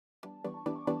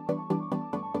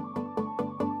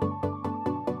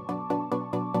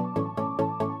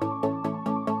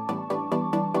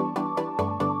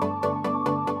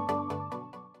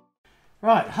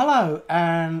Right, hello,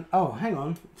 and oh, hang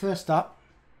on. First up,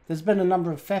 there's been a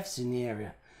number of thefts in the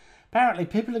area. Apparently,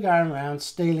 people are going around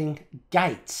stealing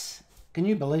gates. Can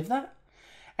you believe that?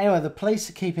 Anyway, the police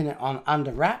are keeping it on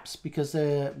under wraps because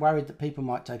they're worried that people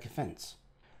might take offence.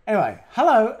 Anyway,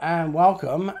 hello and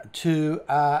welcome to,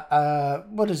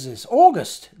 what is this?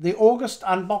 August. The August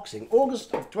unboxing.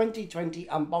 August of 2020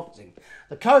 unboxing.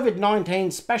 The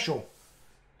COVID-19 special.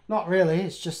 Not really,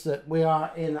 it's just that we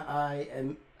are in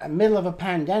a middle of a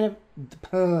pandemic.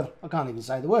 I can't even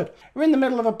say the word. We're in the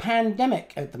middle of a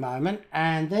pandemic at the moment,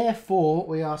 and therefore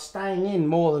we are staying in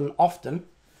more often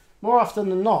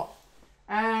than not.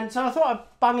 And so I thought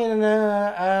I'd bung in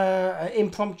an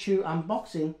impromptu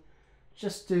unboxing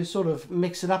just to sort of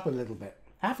mix it up a little bit.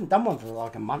 I haven't done one for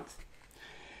like a month.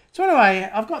 So anyway,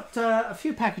 I've got a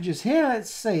few packages here.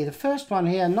 Let's see. The first one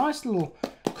here, nice little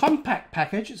compact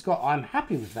package. It's got "I'm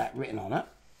happy with that" written on it,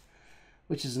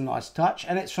 which is a nice touch.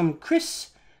 And it's from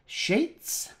Chris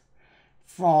Sheets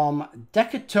from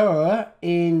Decatur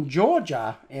in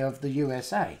Georgia of the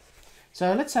USA.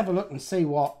 So let's have a look and see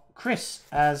what Chris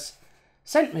has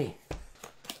sent me.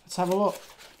 Let's have a look.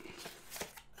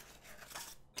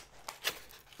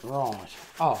 Right.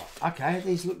 Oh, okay.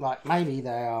 These look like maybe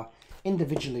they are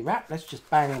individually wrapped. Let's just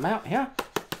bang them out here.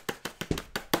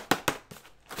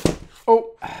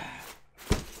 Oh,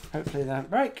 hopefully they don't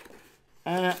break.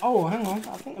 Oh, hang on.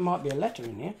 I think there might be a letter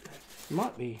in here.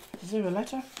 Might be. Is there a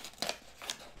letter?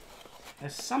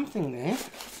 There's something there.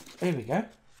 There we go.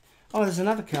 Oh, there's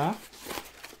another car.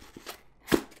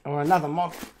 Or another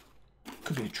mod.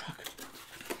 Could be a truck.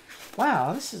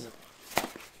 Wow, this is a...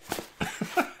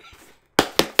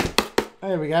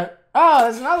 There we go. Oh,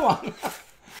 there's another one.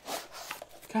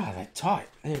 God, they're tight.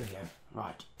 There we go.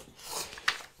 Right.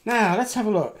 Now, let's have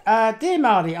a look. Dear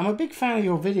Marty, I'm a big fan of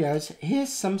your videos.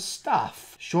 Here's some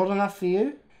stuff. Short enough for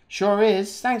you? Sure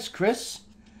is. Thanks, Chris.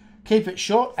 Keep it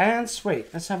short and sweet.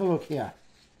 Let's have a look here.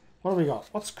 What have we got?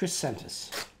 What's Chris sent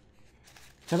us?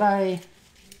 Today...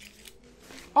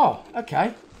 Oh,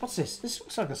 okay. What's this? This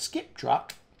looks like a skip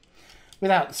truck.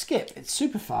 Without the skip. It's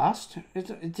super fast. It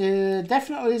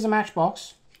definitely is a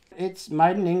Matchbox. It's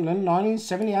made in England,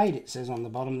 1978, it says on the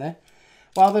bottom there.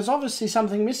 Well, there's obviously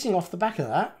something missing off the back of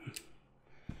that.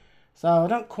 So I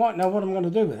don't quite know what I'm going to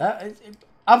do with that.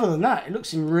 Other than that, it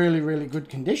looks in really, really good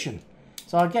condition.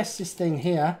 So I guess this thing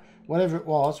here, whatever it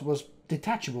was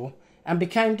detachable and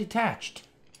became detached.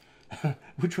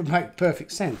 Which would make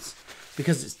perfect sense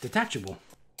because it's detachable.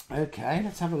 Okay,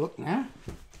 let's have a look now.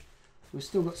 We've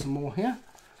still got some more here.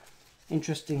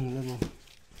 Interesting little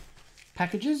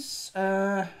packages.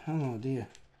 Oh dear.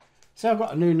 So I've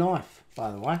got a new knife, by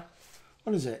the way.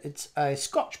 What is it? It's a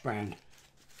Scotch brand.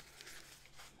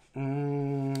 I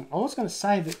was going to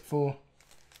save it for,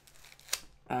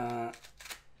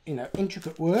 you know,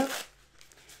 intricate work.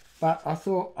 But I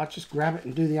thought I'd just grab it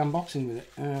and do the unboxing with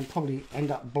it. And probably end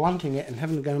up blunting it and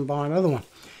having to go and buy another one.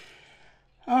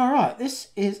 Alright, this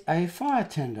is a fire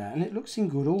tender and it looks in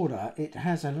good order. It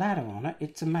has a ladder on it.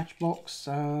 It's a Matchbox,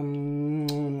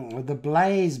 the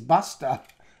Blaze Buster.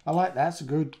 I like that. It's a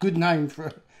good name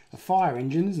for a fire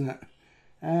engine, isn't it?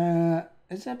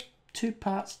 Is there two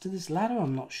parts to this ladder?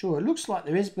 I'm not sure. It looks like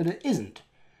there is, but it isn't.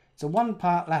 It's a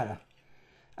one-part ladder.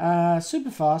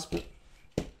 Super fast, but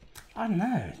I don't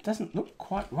know. It doesn't look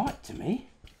quite right to me.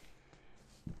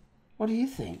 What do you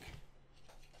think?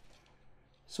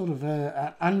 Sort of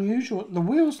unusual. The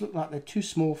wheels look like they're too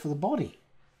small for the body.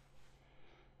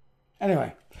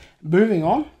 Anyway, moving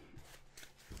on.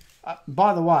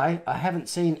 By the way, I haven't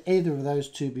seen either of those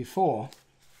two before.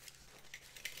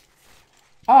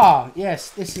 Ah, yes,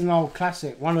 this is an old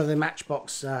classic. One of the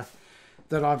Matchbox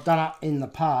that I've done up in the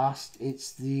past.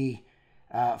 It's the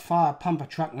fire pumper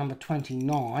truck number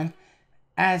 29.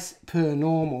 As per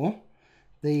normal,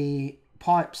 the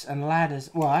pipes and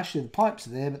ladders, well actually the pipes are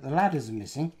there but the ladders are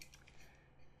missing.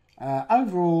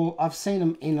 Overall I've seen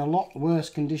them in a lot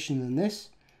worse condition than this,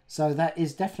 so that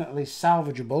is definitely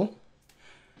salvageable.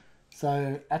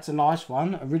 So that's a nice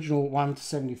one. Original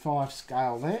 1:75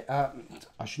 scale there.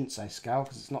 I shouldn't say scale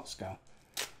because it's not scale.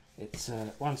 It's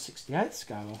 1/68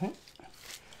 scale, I think.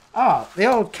 Ah, the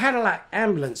old Cadillac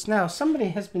ambulance. Now somebody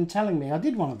has been telling me, I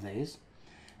did one of these.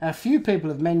 A few people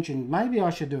have mentioned maybe I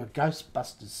should do a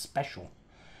Ghostbusters special.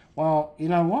 Well, you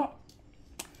know what?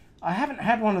 I haven't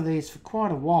had one of these for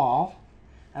quite a while,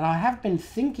 and I have been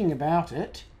thinking about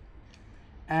it,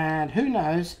 and who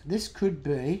knows, this could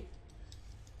be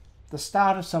the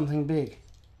start of something big.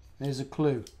 There's a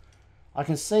clue. I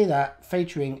can see that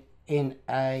featuring in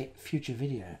a future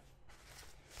video.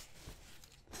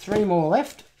 3 more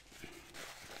left.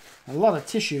 A lot of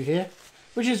tissue here.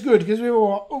 which is good because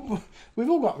we've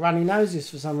all got runny noses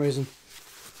for some reason.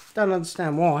 Don't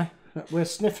understand why. But we're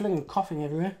sniffling and coughing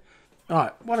everywhere.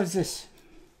 Right, what is this?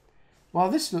 Well,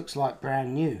 this looks like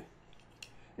brand new.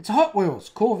 It's a Hot Wheels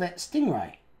Corvette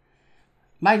Stingray,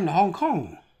 made in Hong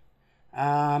Kong.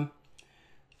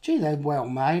 Gee, they're well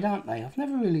made, aren't they? I've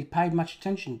never really paid much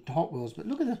attention to Hot Wheels, but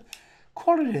look at the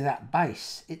quality of that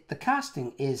base. The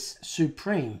casting is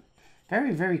supreme.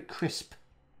 Very, very crisp.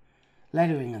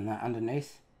 Lettering and that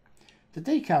underneath. The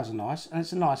decals are nice, and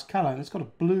it's a nice colour, and it's got a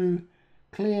blue,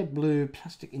 clear blue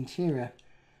plastic interior,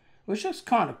 which looks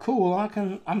kind of cool. I'm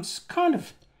kind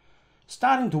of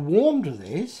starting to warm to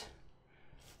these.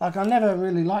 Like, I never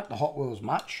really liked the Hot Wheels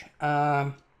much.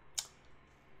 When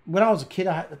I was a kid,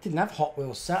 I didn't have Hot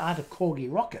Wheels set. I had a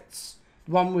Corgi Rockets,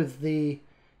 the one with the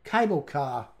cable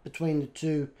car between the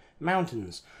two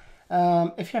mountains.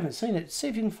 If you haven't seen it, see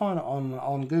if you can find it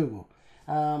on Google.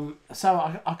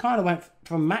 So I kind of went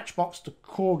from Matchbox to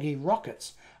Corgi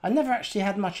Rockets. I never actually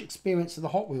had much experience of the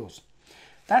Hot Wheels.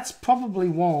 That's probably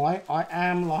why I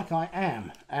am like I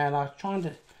am, and I'm trying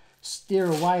to steer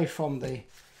away from the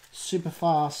super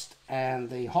fast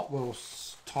and the Hot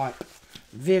Wheels type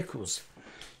vehicles.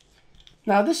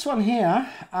 Now this one here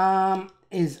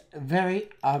is a very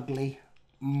ugly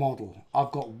model.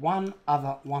 I've got one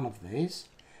other one of these,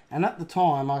 and at the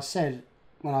time I said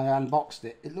when I unboxed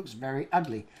it, it looks very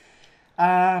ugly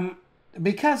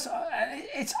because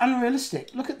it's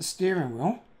unrealistic. Look at the steering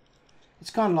wheel. It's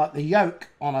kind of like the yoke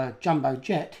on a jumbo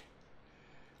jet.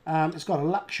 It's got a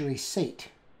luxury seat.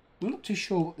 I'm not too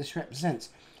sure what this represents.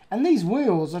 And these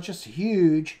wheels are just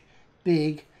huge,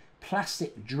 big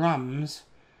plastic drums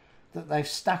that they've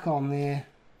stuck on there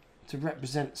to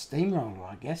represent steamroller,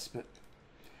 I guess. But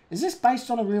is this based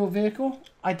on a real vehicle?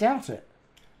 I doubt it.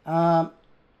 An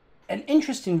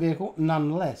interesting vehicle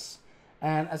nonetheless.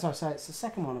 And as I say, it's the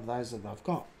second one of those that I've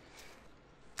got.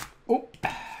 Oh,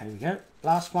 here we go.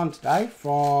 Last one today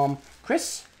from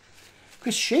Chris.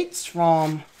 Chris Sheets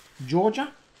from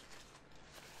Georgia.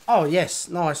 Oh yes,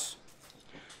 nice.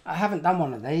 I haven't done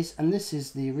one of these, and this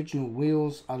is the original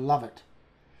wheels. I love it.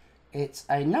 It's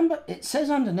a number, it says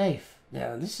underneath.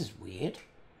 Yeah, this is weird.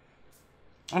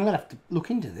 I'm going to have to look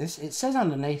into this. It says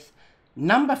underneath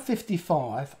number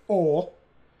 55 or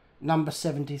number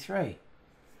 73.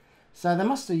 So they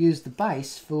must have used the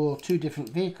base for two different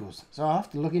vehicles. So I'll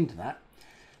have to look into that.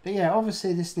 But yeah,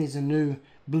 obviously this needs a new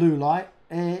blue light.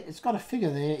 It's got a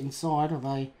figure there inside of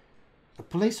a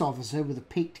police officer with a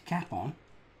peaked cap on.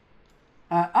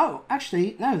 Oh,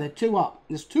 actually, no, they're two up.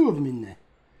 There's two of them in there.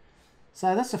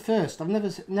 So that's the first. I've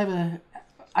never,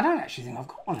 I don't actually think I've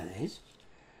got one of these.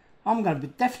 I'm going to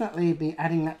definitely be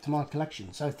adding that to my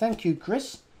collection. So thank you,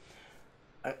 Chris.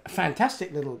 A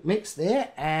fantastic little mix there,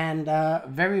 and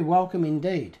very welcome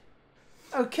indeed.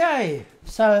 Okay,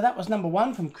 so that was number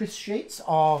one from Chris Sheets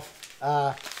of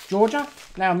Georgia.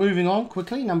 Now moving on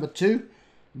quickly, number two,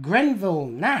 Grenville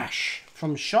Nash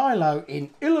from Shiloh in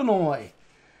Illinois.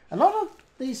 A lot of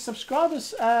these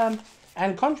subscribers and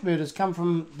contributors come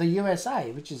from the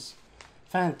USA, which is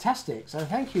fantastic. So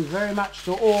thank you very much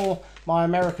to all my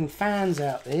American fans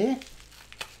out there.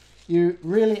 You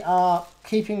really are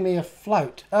keeping me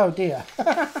afloat. Oh dear.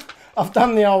 I've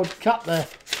done the old cut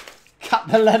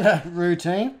the letter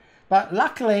routine, but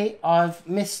luckily I've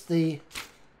missed the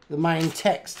main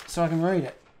text so I can read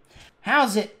it.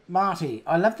 How's it, Marty?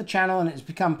 I love the channel and it's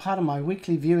become part of my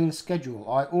weekly viewing schedule.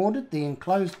 I ordered the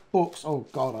enclosed books. Oh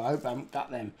God, I hope I haven't got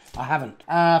them. I haven't.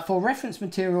 For reference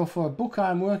material for a book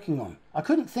I'm working on. I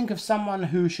couldn't think of someone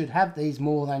who should have these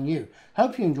more than you.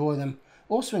 Hope you enjoy them.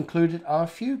 Also included are a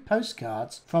few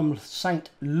postcards from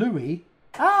St. Louis.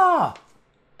 Ah!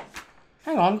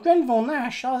 Hang on, Grenville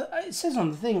Nash. It says on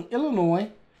the thing,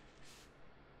 Illinois.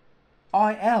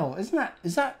 IL. Is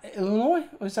that Illinois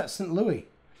or is that St. Louis?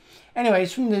 Anyway,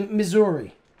 it's from the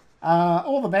Missouri.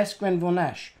 All the best, Grenville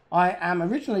Nash. I am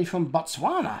originally from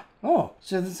Botswana. Oh,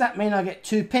 so does that mean I get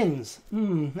 2 pins?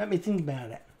 Let me think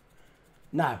about it.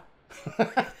 No.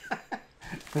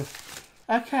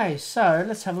 Okay, so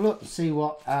let's have a look and see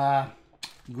what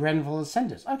Grenville has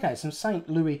sent us. Okay, some St.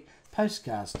 Louis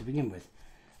postcards to begin with.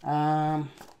 All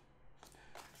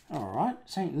right,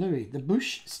 St. Louis, the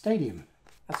Bush Stadium.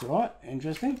 That's all right,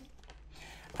 interesting.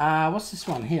 What's this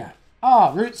one here?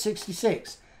 Ah, Route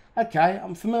 66. Okay,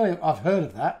 I'm familiar. I've heard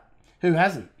of that. Who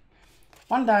hasn't?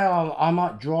 One day I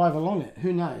might drive along it.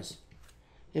 Who knows?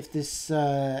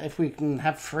 If we can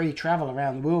have free travel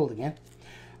around the world again.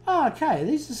 Oh, okay,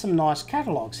 these are some nice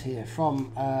catalogues here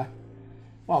from,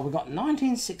 well, we've got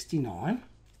 1969,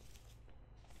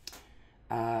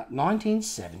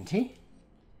 1970,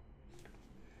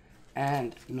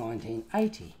 and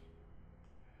 1980.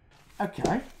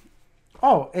 Okay.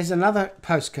 Oh, there's another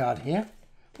postcard here.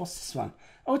 What's this one?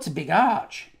 Oh, it's a big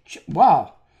arch.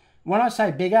 Wow. When I say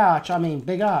big arch, I mean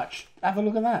big arch. Have a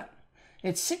look at that.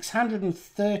 It's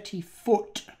 630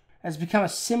 foot. Has become a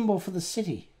symbol for the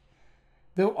city.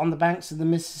 Built on the banks of the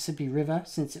Mississippi River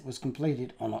since it was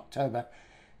completed on October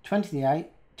 28th,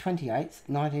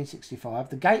 1965.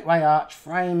 The Gateway Arch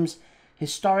frames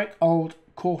historic old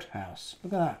courthouse.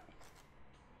 Look at that.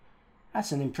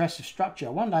 That's an impressive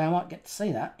structure. One day I might get to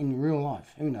see that in real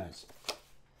life. Who knows?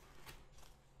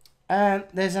 And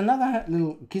there's another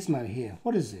little gizmo here.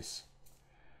 What is this?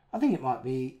 I think it might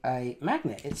be a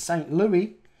magnet. It's St.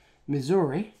 Louis,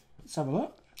 Missouri. Let's have a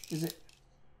look. Is it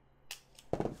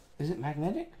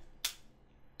magnetic?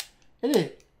 It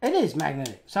is. It is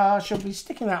magnetic. So I shall be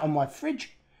sticking that on my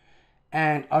fridge.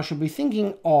 And I shall be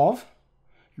thinking of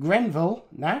Grenville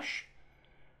Nash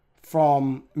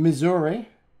from Missouri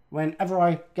whenever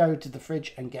I go to the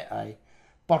fridge and get a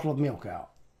bottle of milk out.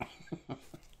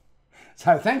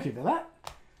 So thank you for that.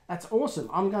 That's awesome.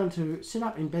 I'm going to sit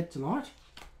up in bed tonight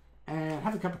and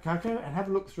have a cup of cocoa and have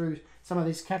a look through some of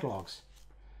these catalogues,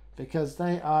 because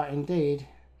they are indeed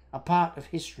a part of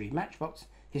history, Matchbox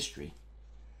history.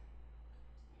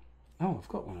 Oh, I've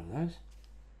got one of those.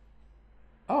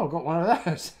 Oh, I've got one of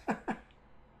those.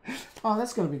 Oh,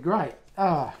 that's going to be great.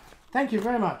 Oh, thank you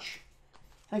very much.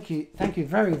 Thank you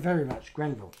very, very much,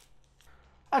 Grenville.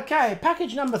 Okay,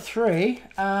 package number 3.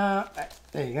 There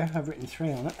you go, I've written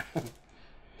 3 on it.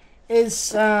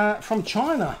 Is from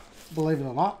China, believe it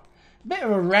or not. A bit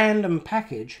of a random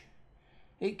package.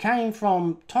 It came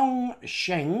from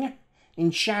Tongsheng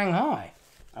in Shanghai.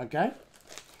 Okay.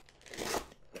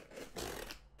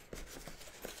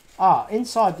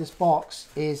 Inside this box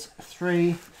is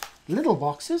 3 little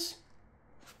boxes.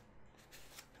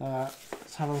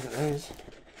 Let's have a look at these.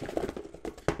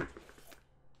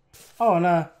 Oh, and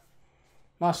a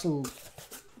nice little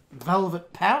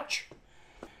velvet pouch.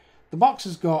 The box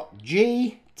has got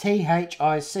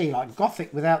GTHIC, like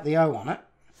Gothic without the O on it.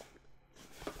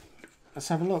 Let's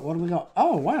have a look. What do we got?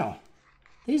 Oh, wow.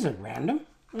 These are random.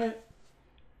 Yeah.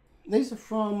 These are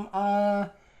from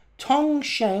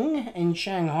Tongsheng in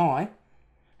Shanghai.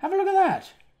 Have a look at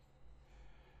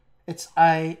that. It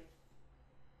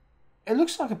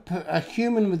looks like a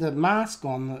human with a mask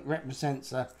on that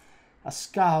represents a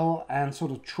skull and sort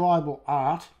of tribal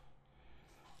art.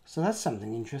 So that's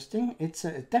something interesting. It's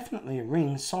definitely a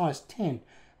ring, size 10.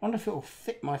 I wonder if it will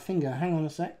fit my finger. Hang on a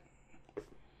sec.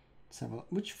 Let's have a look.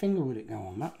 Which finger would it go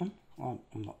on? That one?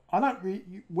 I don't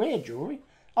really wear jewelry.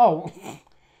 Oh.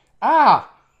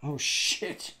 Oh,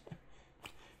 shit.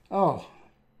 Oh. I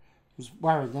was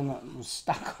worried then that it was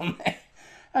stuck on there.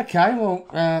 Okay, well,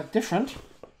 different.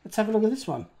 Let's have a look at this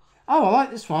one. Oh, I like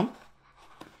this one.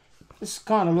 This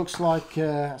kind of looks like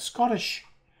a Scottish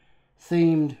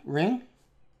themed ring.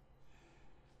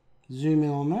 Zoom in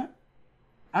on that.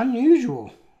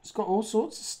 Unusual. It's got all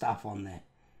sorts of stuff on there.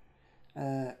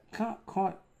 Can't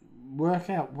quite work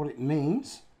out what it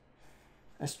means.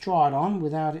 Let's try it on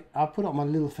without it. I'll put it on my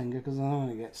little finger because I don't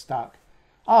want to get stuck.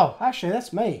 Oh, actually,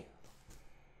 that's me.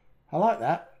 I like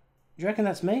that. Do you reckon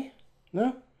that's me?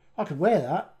 No? I could wear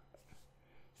that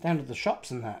down to the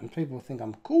shops and that, and people think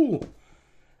I'm cool.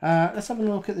 Let's have a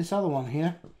look at this other one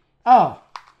here. Oh,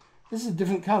 this is a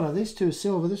different colour. These two are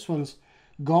silver. This one's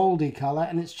goldy colour,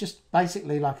 and it's just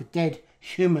basically like a dead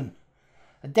human.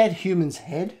 A dead human's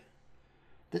head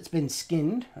that's been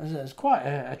skinned. It's quite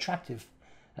an attractive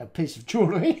piece of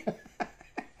jewellery.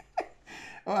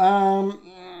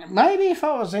 Maybe if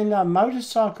I was in a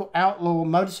motorcycle outlaw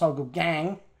motorcycle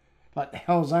gang, like the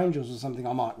Hells Angels or something,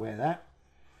 I might wear that.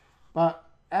 But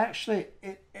actually,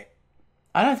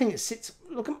 I don't think it sits.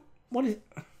 Look, what is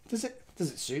it?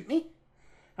 Does it suit me?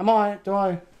 Do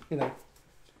I, you know?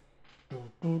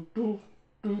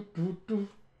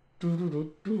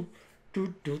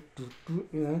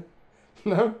 You know?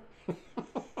 No.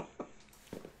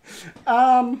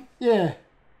 Yeah.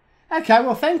 Okay.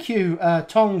 Well, thank you,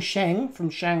 Tongsheng from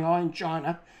Shanghai in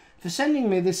China, for sending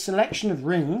me this selection of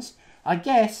rings. I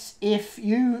guess if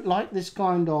you like this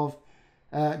kind of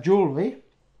jewellery,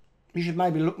 you should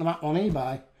maybe look them up on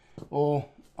eBay or,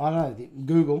 I don't know,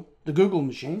 the Google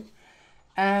machine,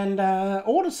 and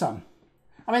order some.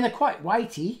 I mean, they're quite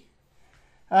weighty.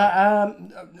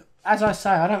 As I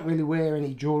say, I don't really wear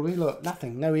any jewellery. Look,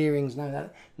 nothing. No earrings, no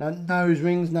nose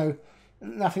rings,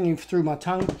 nothing through my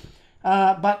tongue.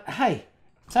 But hey,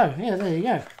 so yeah, there you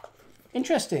go.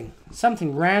 Interesting.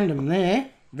 Something random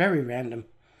there. Very random.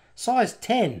 Size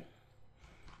 10.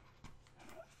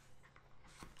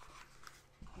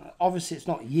 Obviously, it's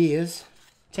not years.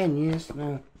 10 years.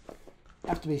 No.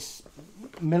 Have to be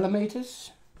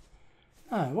millimeters.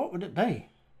 Oh, what would it be?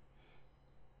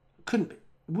 Couldn't be. It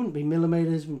wouldn't be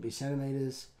millimeters, wouldn't be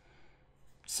centimeters.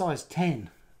 Size 10.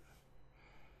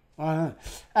 I don't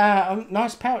know.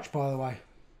 Nice pouch, by the way.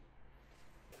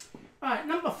 Right,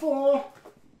 number 4,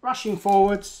 rushing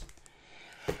forwards,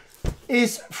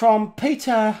 is from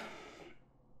Peter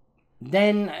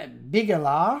Den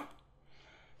Bigelaar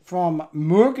from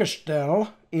Murgestel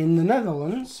in the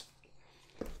Netherlands.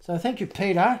 So thank you,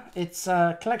 Peter. It's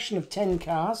a collection of 10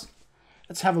 cars.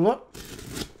 Let's have a look.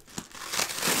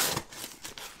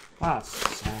 Wow,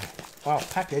 it's well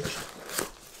packaged.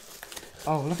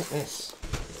 Oh, look at this.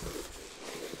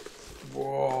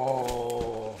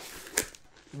 Whoa.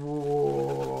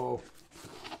 Whoa.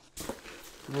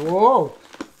 Whoa.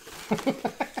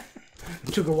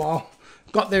 It took a while.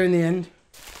 Got there in the end.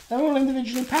 They're all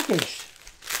individually packaged.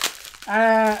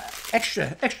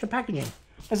 Extra packaging.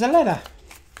 There's a letter.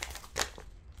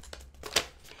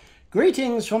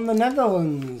 Greetings from the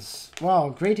Netherlands. Well,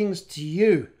 greetings to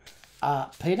you,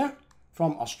 Peter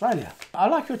from Australia. I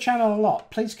like your channel a lot.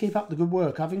 Please keep up the good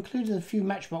work. I've included a few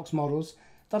Matchbox models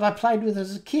that I played with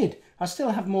as a kid. I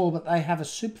still have more, but they have a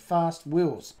super fast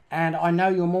wheels. And I know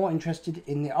you're more interested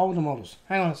in the older models.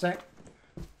 Hang on a sec.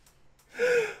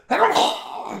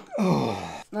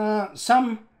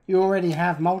 Some you already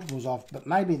have multiples of, but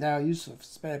maybe they are useful for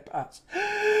spare parts.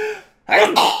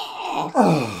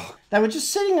 They were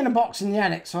just sitting in a box in the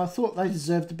attic, so I thought they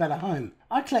deserved a better home.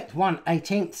 I collect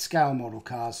 1/18th scale model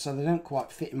cars, so they don't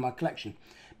quite fit in my collection.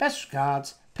 Best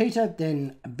regards, Peter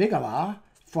Den Bigelaar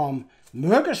from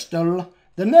Murgestel,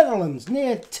 the Netherlands,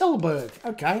 near Tilburg.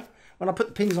 Okay, when I put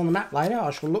the pins on the map later,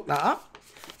 I shall look that up,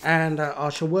 and I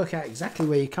shall work out exactly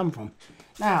where you come from.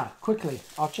 Now, quickly,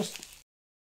 I'll just...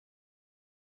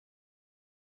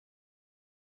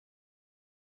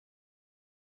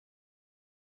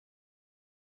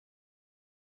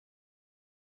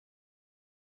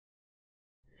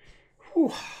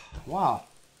 Whew, wow.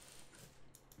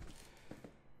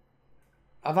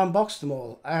 I've unboxed them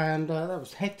all, and that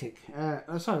was hectic.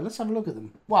 So let's have a look at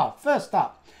them. Well, first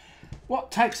up, what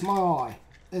takes my eye?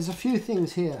 There's a few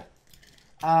things here.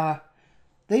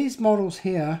 These models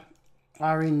here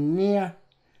are in near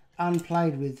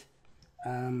unplayed with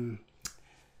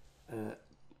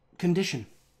condition.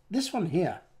 This one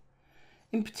here,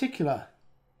 in particular,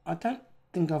 I don't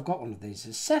think I've got one of these.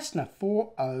 It's Cessna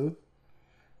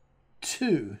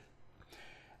 402.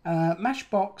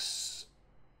 Matchbox,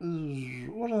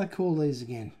 what do they call these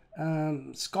again?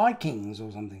 Sky Kings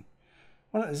or something.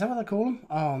 What, is that what they call them?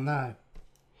 Oh no,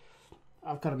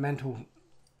 I've got a mental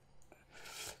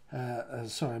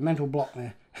mental block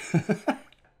there.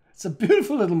 It's a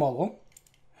beautiful little model,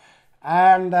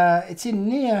 and it's in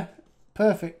near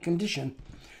perfect condition,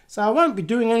 so I won't be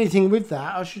doing anything with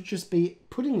that. I should just be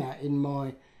putting that in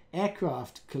my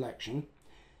aircraft collection,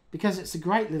 because it's a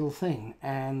great little thing,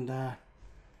 and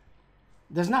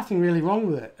there's nothing really wrong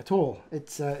with it at all.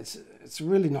 It's a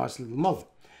really nice little model.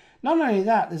 Not only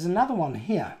that, there's another one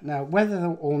here. Now,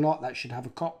 whether or not that should have a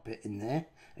cockpit in there,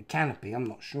 a canopy, I'm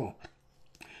not sure.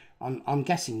 I'm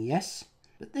guessing yes.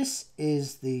 But this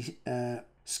is the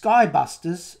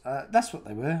Skybusters. That's what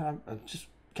they were. It just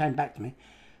came back to me.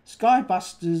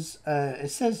 Skybusters, it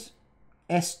says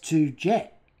S2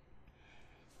 Jet.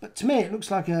 But to me, it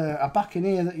looks like a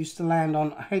Buccaneer that used to land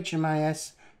on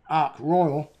HMAS Ark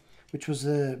Royal, which was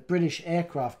a British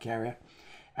aircraft carrier.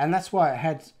 And that's why it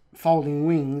had folding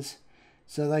wings,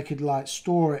 so they could like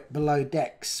store it below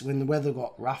decks when the weather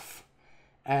got rough,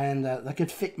 and they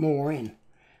could fit more in.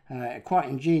 Quite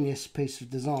ingenious piece of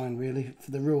design, really,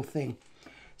 for the real thing.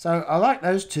 So I like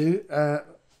those two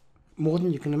more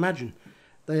than you can imagine.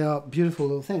 They are beautiful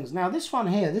little things. Now this one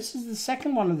here, this is the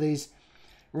second one of these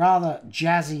rather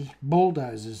jazzy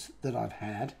bulldozers that I've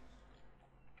had.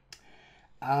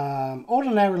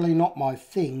 Ordinarily not my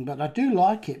thing, but I do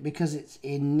like it because it's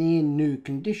in near new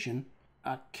condition.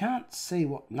 I can't see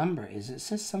what number it is. It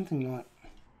says something like,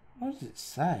 what does it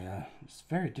say? It's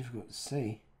very difficult to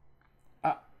see.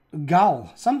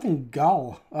 Gull, something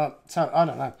gull. So I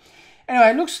don't know. Anyway,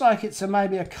 it looks like it's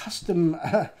maybe a custom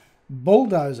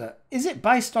bulldozer. Is it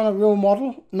based on a real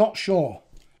model? Not sure.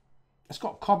 It's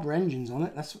got copper engines on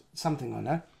it. That's something I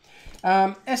know.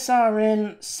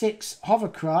 SRN6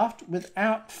 hovercraft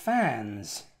without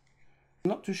fans. I'm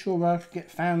not too sure where I could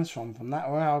get fans from that,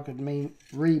 or how I could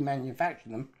remanufacture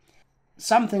them.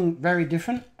 Something very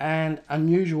different and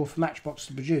unusual for Matchbox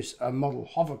to produce, a model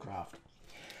hovercraft.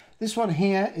 This one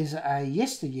here is a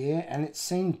yesteryear, and it's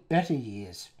seen better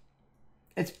years.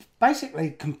 It's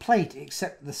basically complete,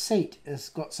 except the seat has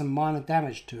got some minor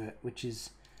damage to it, which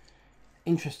is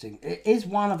interesting. It is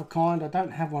one of a kind. I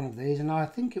don't have one of these, and I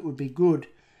think it would be good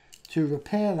to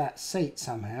repair that seat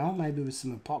somehow, maybe with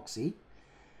some epoxy,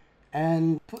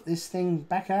 and put this thing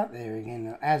back out there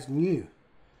again as new.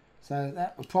 So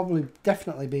that would probably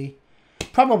definitely be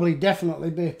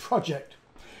a project.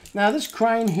 Now this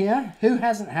crane here, who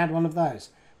hasn't had one of those?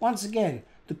 Once again,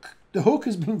 the hook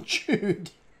has been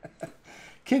chewed.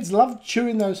 Kids love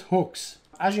chewing those hooks.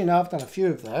 As you know, I've done a few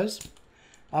of those.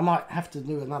 I might have to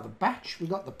do another batch. We've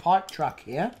got the pipe truck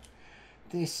here.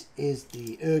 This is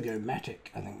the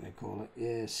Ergomatic, I think they call it.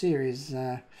 Yeah, series.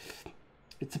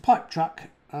 It's a pipe truck.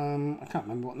 I can't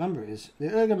remember what number it is. The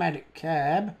Ergomatic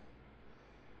cab.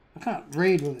 I can't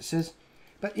read what it says.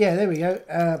 But yeah, there we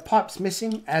go. Pipe's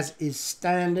missing, as is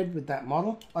standard with that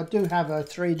model. I do have a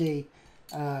 3D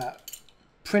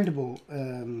printable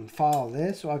file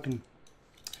there, so I can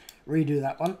redo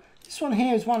that one. This one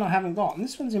here is one I haven't got, and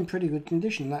this one's in pretty good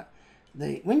condition.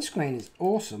 The windscreen is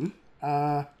awesome.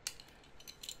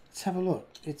 Let's have a look.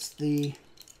 It's the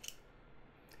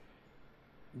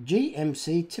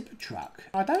GMC tipper truck.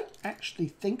 I don't actually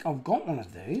think I've got one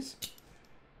of these.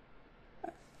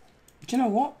 Do you know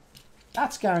what?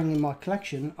 That's going in my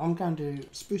collection. I'm going to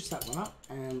spruce that one up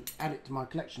and add it to my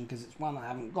collection because it's one I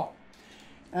haven't got.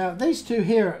 These two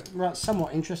here are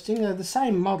somewhat interesting. They're the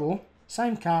same model,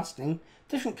 same casting,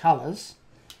 different colours,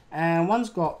 and one's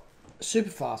got super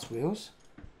fast wheels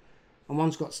and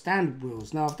one's got standard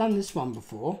wheels. Now I've done this one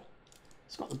before.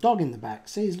 It's got the dog in the back.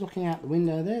 See, he's looking out the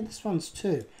window there. This one's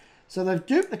too. So they've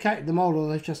duplicated the model.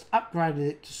 They've just upgraded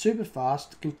it to super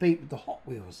fast to compete with the Hot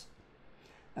Wheels.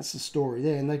 That's the story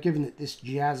there, and they've given it this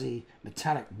jazzy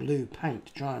metallic blue paint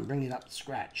to try and bring it up to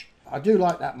scratch. I do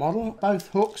like that model. Both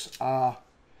hooks are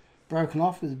broken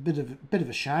off with a bit of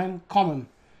a shame. Common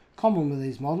with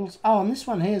these models. Oh, and this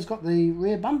one here has got the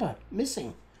rear bumper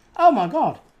missing. Oh my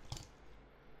god!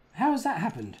 How has that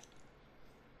happened?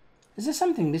 Is there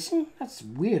something missing? That's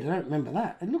weird. I don't remember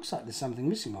that. It looks like there's something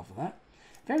missing off of that.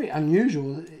 Very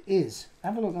unusual. It is.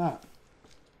 Have a look at that.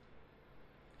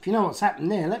 If you know what's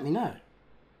happened there, let me know.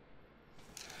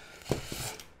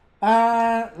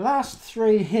 Last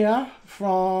three here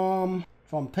from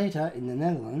Peter in the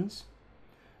Netherlands.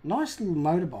 Nice little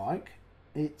motorbike.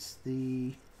 It's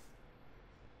a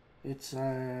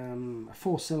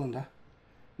 4-cylinder.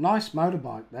 Nice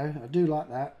motorbike though. I do like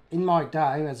that. In my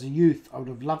day as a youth, I would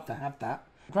have loved to have that.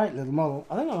 Great little model.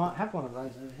 I think I might have one of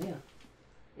those over here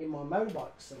in my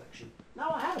motorbike selection. No,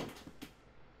 I haven't.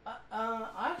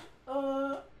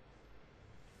 I'm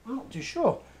not too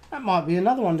sure. That might be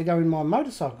another one to go in my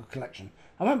motorcycle collection.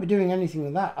 I won't be doing anything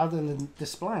with that other than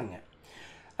displaying it.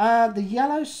 The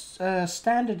yellow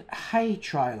standard hay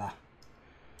trailer.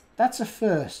 That's a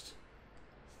first.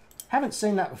 Haven't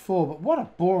seen that before, but what a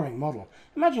boring model.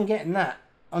 Imagine getting that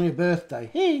on your birthday.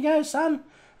 Here you go, son.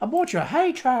 I bought you a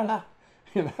hay trailer.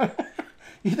 You know,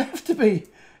 you'd have to be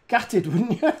gutted,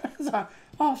 wouldn't you? It's like,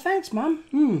 oh, thanks, Mum.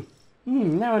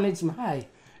 Now I need some hay.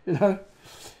 You know.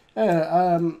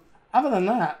 Other than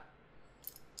that,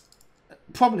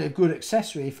 probably a good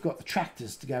accessory if you've got the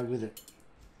tractors to go with it.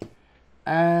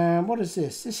 And what is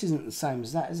this? This isn't the same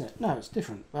as that, is it? No, it's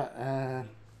different, but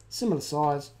similar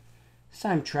size,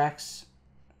 same tracks,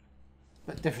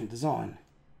 but different design.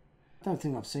 I don't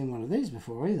think I've seen one of these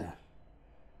before either.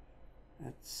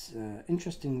 It's an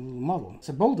interesting little model. It's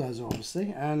a bulldozer,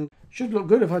 obviously, and should look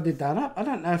good if I did that up. I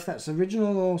don't know if that's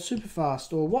original or super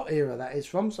fast or what era that is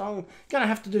from, so I'm going to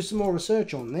have to do some more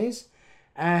research on these.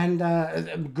 And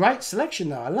a great selection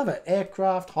though. I love it.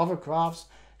 Aircraft, hovercrafts,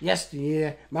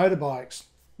 yesteryear, motorbikes,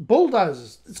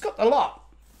 bulldozers. It's got the lot.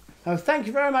 So thank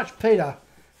you very much, Peter,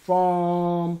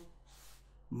 from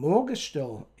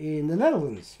Morgenstern in the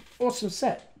Netherlands. Awesome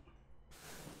set.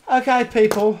 Okay,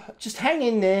 people, just hang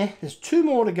in there. There's two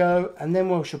more to go, and then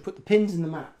we shall put the pins in the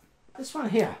map. This one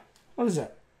here, what is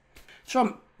it? It's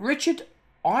from Richard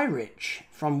Irich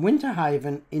from Winter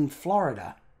Haven in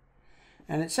Florida.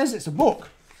 And it says it's a book.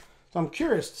 So I'm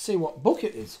curious to see what book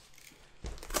it is.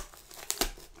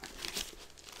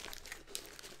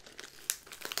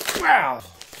 Wow.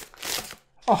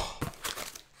 Oh.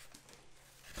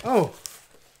 Oh.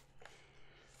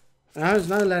 There's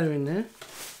no letter in there.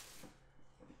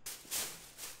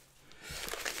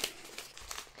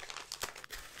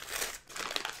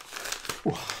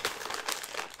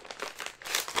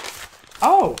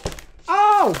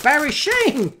 Oh, Barry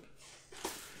Sheen.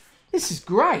 This is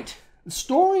great. The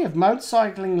story of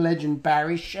motorcycling legend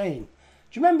Barry Sheen.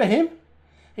 Do you remember him?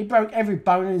 He broke every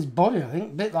bone in his body, I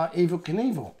think, a bit like Evel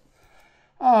Knievel.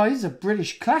 Oh, he's a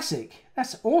British classic.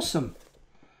 That's awesome.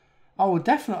 I will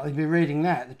definitely be reading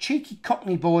that. The cheeky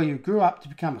Cockney boy who grew up to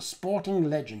become a sporting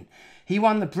legend. He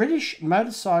won the British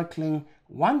Motorcycling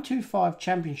 125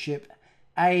 Championship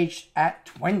aged at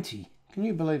 20. Can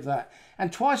you believe that?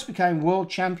 And twice became world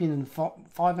champion in the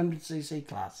 500cc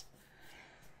class.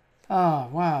 Oh,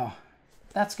 wow.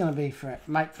 That's going to be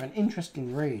make for an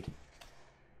interesting read.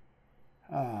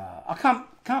 I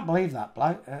can't believe that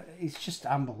bloke. He's just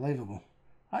unbelievable.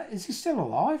 Is he still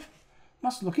alive?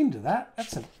 Must look into that.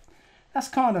 That's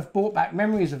kind of brought back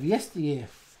memories of yesteryear.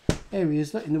 There he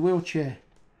is, look, in the wheelchair.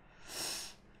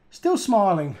 Still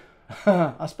smiling.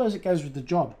 I suppose it goes with the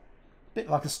job. Bit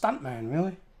like a stuntman,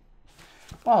 really.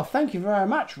 Well, thank you very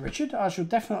much, Richard. I shall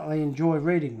definitely enjoy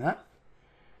reading that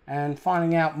and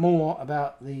finding out more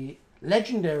about the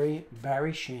legendary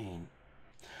Barry Sheen.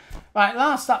 Right,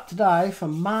 last up today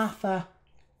from Martha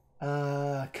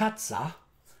Katzer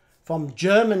from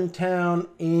Germantown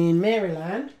in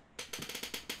Maryland.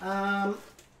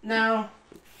 Now,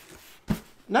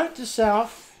 note to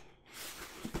self,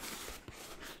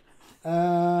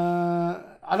 I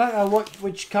don't know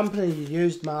which company you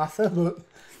used, Martha, but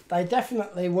they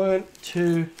definitely weren't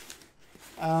too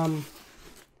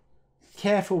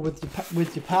careful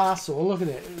with your parcel. Look at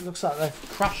it. It looks like they've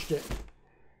crushed it.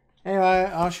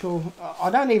 Anyway, I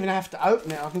don't even have to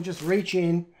open it. I can just reach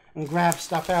in and grab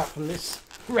stuff out from this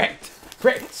wrecked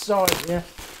side here.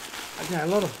 Okay, a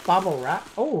lot of bubble wrap.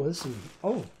 Oh, there's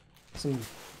some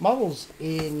models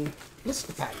in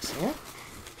blister packs here.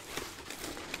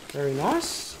 Very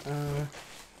nice.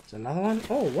 There's another one.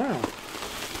 Oh, wow.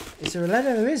 Is there a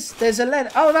letter? There is. There's a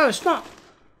letter. Oh, no, it's not.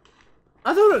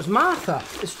 I thought it was Martha.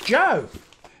 It's Joe.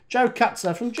 Joe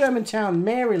Cutzer from Germantown,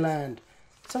 Maryland.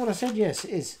 Is that what I said? Yes,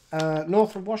 it is.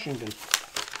 North of Washington.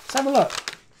 Let's have a look.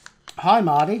 Hi,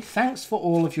 Marty. Thanks for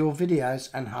all of your videos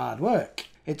and hard work.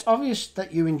 It's obvious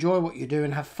that you enjoy what you do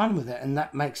and have fun with it, and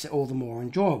that makes it all the more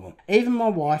enjoyable. Even my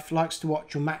wife likes to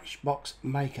watch your Matchbox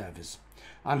makeovers.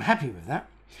 I'm happy with that.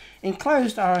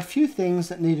 Enclosed are a few things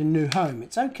that need a new home.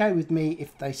 It's okay with me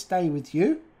if they stay with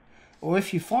you, or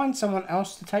if you find someone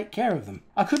else to take care of them.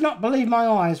 I could not believe my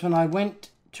eyes when I went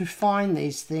to find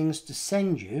these things to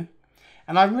send you,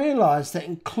 and I realised that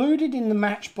included in the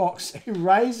Matchbox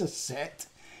eraser set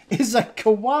is a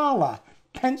koala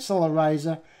pencil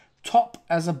eraser top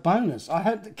as a bonus. I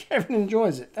hope that Kevin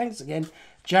enjoys it. Thanks again,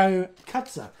 Joe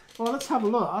Cutzer. Well, let's have a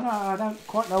look. I don't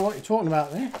quite know what you're talking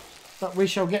about there, but we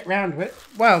shall get round to it.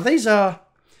 Well, these are,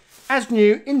 as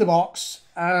new, in the box,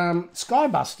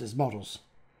 Skybusters models.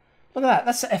 Look at that.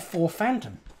 That's the F4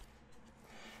 Phantom.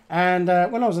 And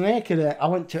when I was an air cadet, I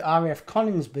went to RAF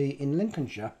Coningsby in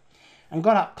Lincolnshire and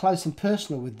got up close and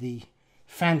personal with the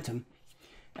Phantom.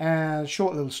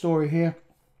 Short little story here.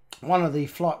 One of the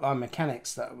flight line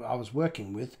mechanics that I was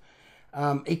working with,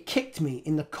 he kicked me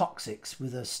in the coccyx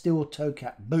with a steel toe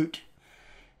cap boot.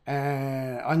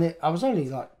 I was only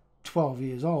like 12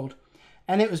 years old,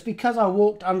 and it was because I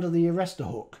walked under the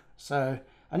arrestor hook. So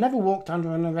I never walked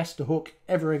under an arrestor hook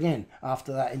ever again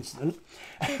after that incident.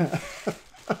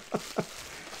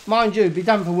 Mind you, be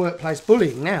done for workplace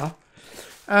bullying now.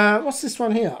 What's this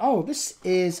one here? Oh, this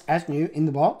is, as new, in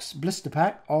the box, blister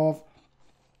pack of,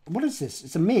 what is this?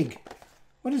 It's a MiG.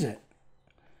 What is it?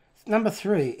 Number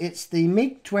 3. It's the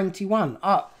MiG-21.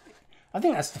 Oh, I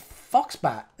think that's the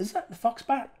Foxbat. Is that the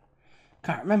Foxbat?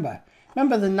 Can't remember.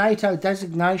 Remember the NATO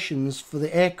designations for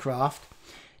the aircraft?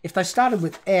 If they started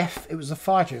with F, it was a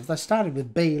fighter. If they started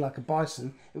with B, like a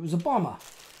Bison, it was a bomber.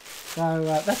 So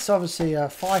that's obviously a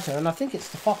fighter, and I think it's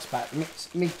the Foxbat,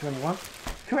 MiG-21.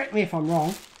 Correct me if I'm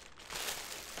wrong.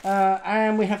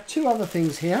 And we have two other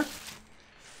things here.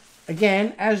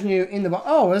 Again, as new in the box.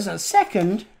 Oh, there's a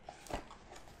second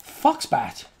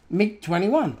Foxbat,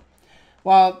 MiG-21.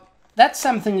 Well, that's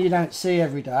something you don't see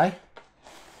every day.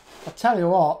 I'll tell you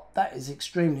what, that is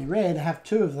extremely rare to have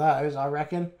two of those, I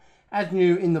reckon. As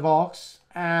new in the box,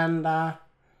 and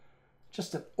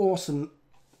just an awesome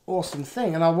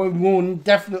thing. And I would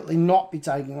definitely not be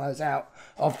taking those out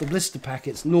of the blister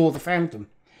packets, nor the Phantom.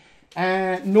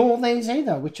 Nor these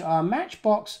either, which are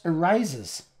Matchbox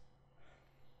erasers.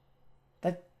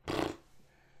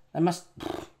 They must...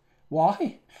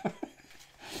 Why?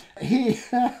 Here,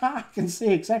 I can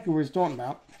see exactly what he's talking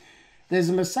about. There's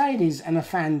a Mercedes and a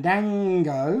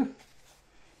Fandango.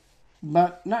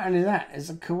 But not only that, there's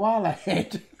a koala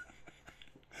head.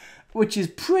 Which is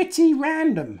pretty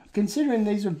random, considering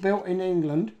these were built in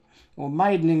England, or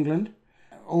made in England.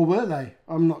 Or were they?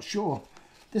 I'm not sure.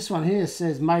 This one here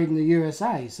says made in the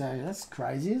USA, so that's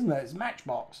crazy, isn't it? It's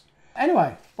Matchbox.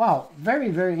 Anyway, well, very,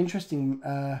 very interesting.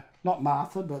 Not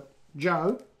Martha, but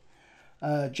Joe.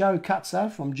 Joe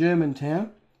Cutzer from Germantown.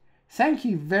 Thank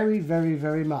you very, very,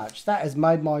 very much. That has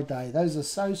made my day. Those are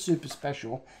so super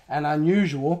special and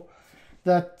unusual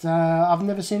that I've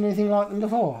never seen anything like them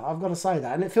before. I've got to say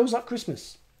that. And it feels like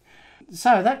Christmas.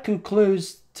 So that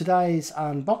concludes today's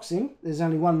unboxing. There's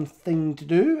only one thing to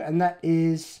do, and that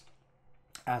is,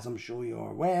 as I'm sure you're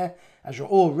aware, as you're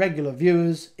all regular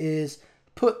viewers, is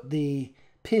put the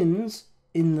pins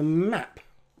in the map.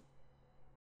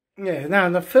 Yeah, now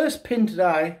the first pin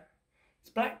today, it's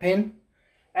a black pin,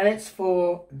 and it's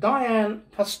for Diane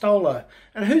Pastolo.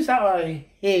 And who's that, I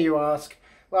hear you ask?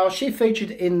 Well, she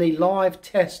featured in the live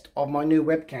test of my new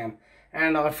webcam,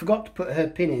 and I forgot to put her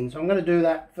pin in, so I'm going to do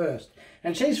that first.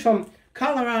 And she's from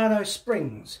Colorado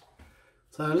Springs.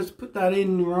 So let's put that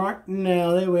in right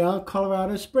now. There we are,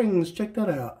 Colorado Springs. Check that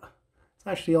out. It's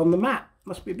actually on the map.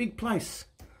 Must be a big place.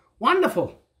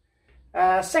 Wonderful.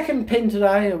 Second pin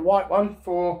today, a white one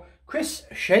for Chris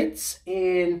Sheets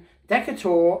in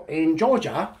Decatur in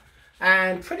Georgia.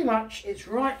 And pretty much it's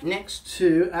right next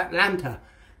to Atlanta.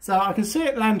 So I can see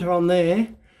Atlanta on there.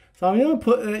 So I'm going to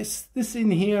put this in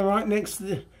here right next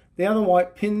to the other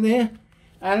white pin there.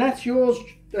 And that's yours,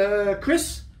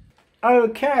 Chris.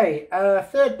 Okay,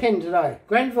 third pin today.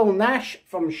 Grenville Nash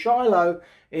from Shiloh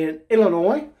in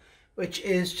Illinois, which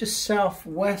is just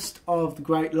southwest of the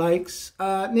Great Lakes,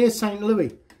 near St.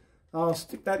 Louis. I'll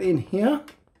stick that in here.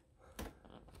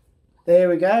 There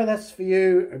we go, that's for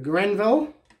you,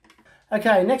 Grenville.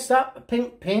 Okay, next up, a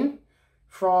pink pin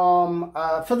from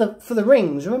for the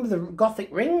rings. Remember the Gothic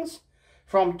rings?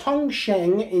 From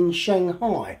Tongsheng in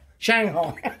Shanghai.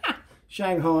 Shanghai.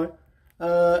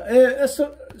 That's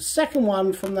the second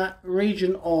one from that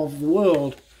region of the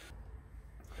world.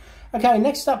 Okay,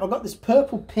 next up I've got this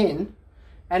purple pin,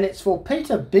 and it's for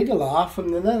Peter Bigelaar from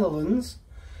the Netherlands.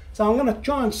 So I'm going to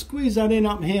try and squeeze that in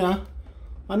up here.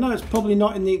 I know it's probably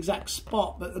not in the exact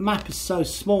spot, but the map is so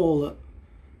small that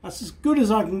that's as good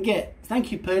as I can get.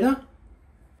 Thank you, Peter.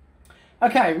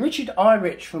 Okay, Richard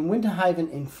Irich from Winter Haven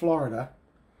in Florida.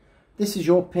 This is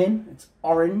your pin. It's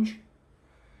orange.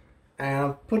 And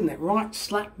I'm putting it right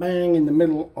slap bang in the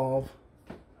middle of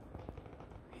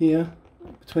here,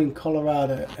 between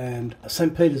Colorado and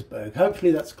St. Petersburg.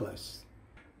 Hopefully that's close.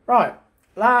 Right,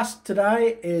 last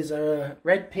today is a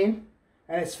red pin,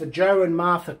 and it's for Joe and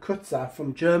Martha Kutzer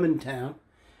from Germantown.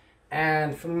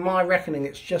 And from my reckoning,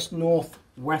 it's just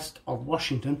northwest of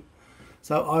Washington.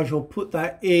 So I shall put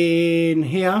that in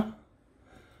here.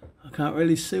 I can't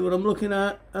really see what I'm looking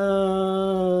at.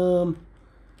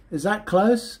 Is that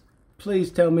close?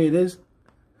 Please tell me it is.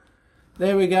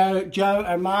 There we go, Joe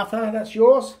and Martha, that's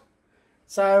yours.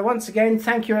 So once again,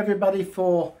 thank you everybody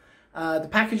for the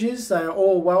packages. They're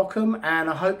all welcome, and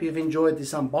I hope you've enjoyed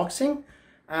this unboxing.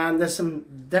 And there's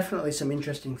definitely some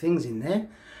interesting things in there.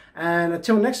 And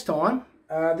until next time,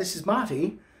 this is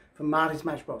Marty from Marty's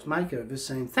Matchbox Makeovers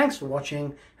saying thanks for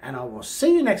watching, and I will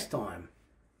see you next time.